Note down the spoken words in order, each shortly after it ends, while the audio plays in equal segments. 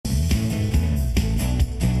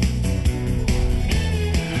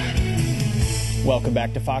Welcome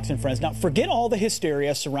back to Fox and Friends. Now, forget all the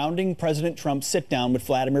hysteria surrounding President Trump's sit-down with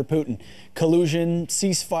Vladimir Putin. Collusion,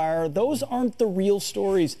 ceasefire, those aren't the real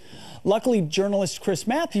stories. Luckily, journalist Chris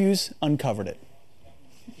Matthews uncovered it.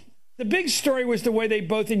 The big story was the way they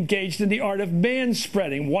both engaged in the art of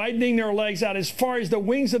manspreading, widening their legs out as far as the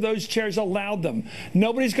wings of those chairs allowed them.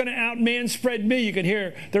 Nobody's going to out-manspread me. You can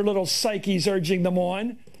hear their little psyches urging them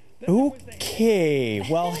on. Okay,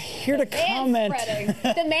 well, here to comment.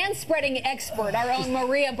 The manspreading expert, our own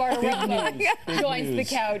Maria Bartiromo, joins the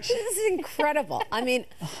couch. This is incredible. I mean,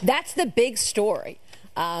 that's the big story.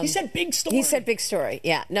 He said big story. He said big story,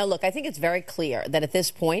 yeah. No, look, I think it's very clear that at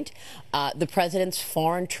this point, the president's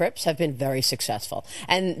foreign trips have been very successful.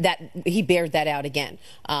 And that he bared that out again.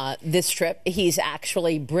 This trip, he's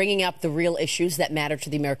actually bringing up the real issues that matter to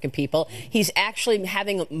the American people. He's actually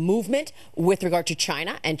having a movement with regard to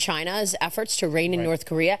China and China's efforts to rein in North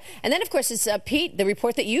Korea. And then, of course, it's, Pete, the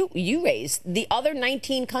report that you raised, the other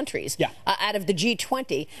 19 countries out of the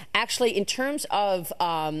G20, actually, in terms of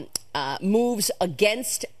moves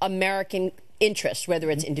against American interests, whether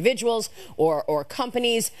it's individuals or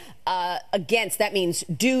companies, against, that means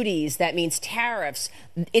duties, that means tariffs.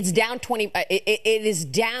 It's down it is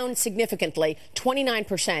down significantly,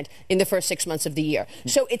 29% in the first 6 months of the year.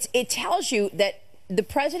 So it tells you that the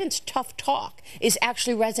president's tough talk is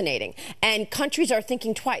actually resonating, and countries are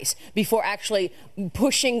thinking twice before actually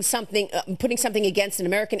pushing something, putting something against an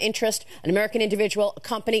American interest, an American individual, a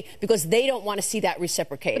company, because they don't want to see that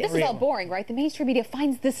reciprocated. But this is all boring, right? The mainstream media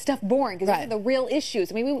finds this stuff boring because these are the real issues.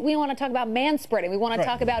 I mean, we want to talk about manspreading. We want to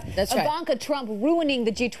talk about Ivanka Trump ruining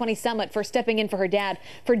the G20 summit for stepping in for her dad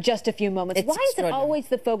for just a few moments. Why is it always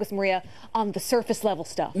the focus, Maria, on the surface level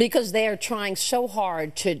stuff? Because they are trying so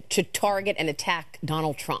hard to target and attack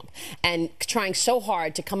Donald Trump, and trying so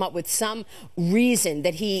hard to come up with some reason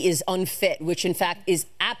that he is unfit, which in fact is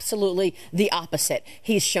absolutely the opposite.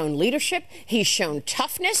 He's shown leadership, he's shown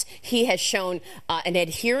toughness, he has shown an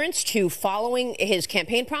adherence to following his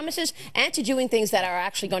campaign promises and to doing things that are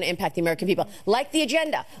actually going to impact the American people, like the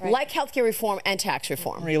agenda, like healthcare reform and tax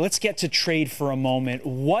reform. Maria, let's get to trade for a moment.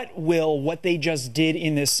 What they just did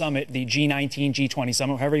in this summit, the G19, G20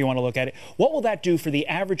 summit, however you want to look at it, what will that do for the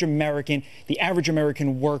average American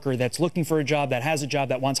worker that's looking for a job, that has a job,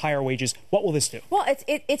 that wants higher wages? What will this do? Well,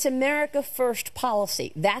 it's America First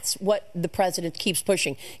policy. That's what the president keeps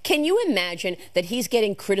pushing. Can you imagine that he's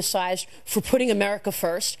getting criticized for putting America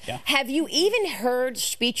first? Yeah. Have you even heard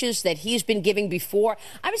speeches that he's been giving before?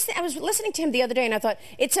 I was listening to him the other day, and I thought,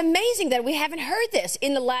 it's amazing that we haven't heard this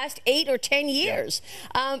in the last 8 or 10 years.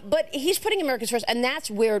 Yeah. But he's putting America first, and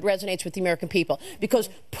that's where it resonates with the American people, because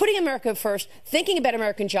putting America first, thinking about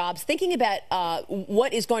American jobs, thinking about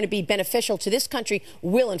what is going to be beneficial to this country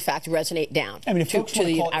will, in fact, resonate down to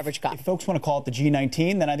the average guy. If folks want to call it the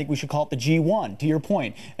G19, then I think we should call it the G1. To your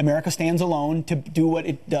point, America stands alone to do what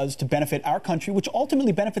it does to benefit our country, which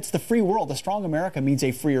ultimately benefits the free world. A strong America means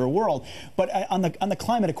a freer world. But on the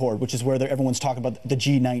climate accord, which is where everyone's talking about the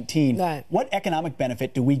G19, what economic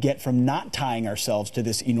benefit do we get from not tying ourselves to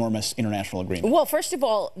this enormous international agreement? Well, first of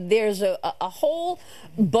all, there's a whole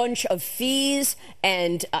bunch of fees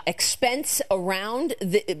and expense around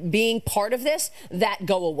being part of this that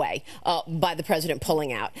go away by the president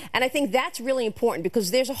pulling out. And I think that's really important,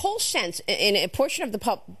 because there's a whole sense, and a portion of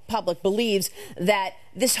the public believes that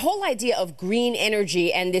this whole idea of green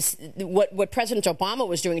energy and this what President Obama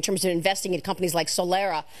was doing in terms of investing in companies like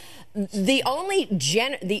Solera, the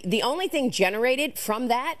only thing generated from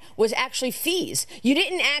that was actually fees. You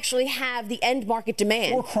didn't actually have the end market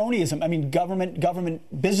demand. Or cronyism. I mean,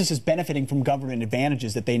 government businesses benefiting from government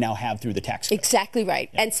advantages that they now have through the tax code. Exactly right.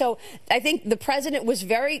 Yeah. And so I think the president was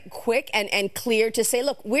very quick and clear to say,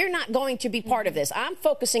 look, we're not going to be part of this. I'm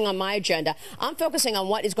focusing on my agenda. I'm focusing on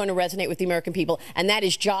what is going to resonate with the American people, and that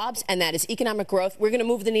is jobs, and that is economic growth. We're going to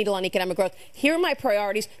move the needle on economic growth. Here are my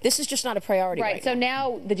priorities. This is just not a priority right so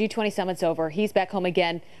now the G20 summit's over. He's back home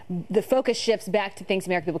again. The focus shifts back to things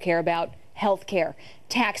American people care about: health care,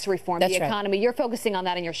 tax reform, the economy. You're focusing on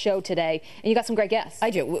that in your show today, and you got some great guests. I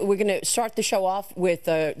do. We're going to start the show off with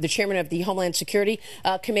the chairman of the Homeland Security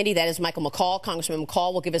Committee, that is Michael McCaul. Congressman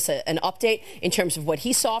McCaul will give us an update in terms of what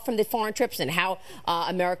he saw from the foreign trips and how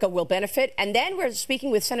America will benefit. And then we're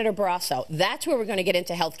speaking with Senator Barrasso. That's where we're going to get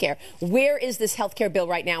into health care. Where is this health care bill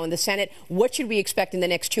right now in the Senate? What should we expect in the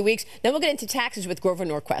next 2 weeks? Then we'll get into taxes with Grover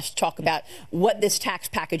Norquist, talk about what this tax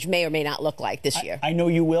package may or may not look like this year. I know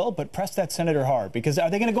you will, but press that senator hard, because Are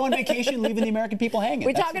they going to go on vacation, leaving the American people hanging?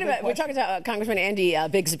 We're talking to Congressman Andy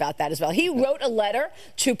Biggs about that as well. He wrote a letter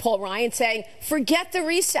to Paul Ryan saying, forget the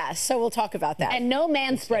recess. So we'll talk about that. And no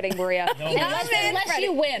manspreading, Maria. Unless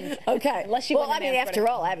you win. Okay. Unless you win. Well, I mean, after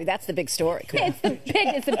all, Abby, that's the big story. It's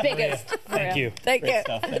the biggest. Thank you. Thank you. Great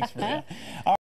stuff. Thanks, Maria.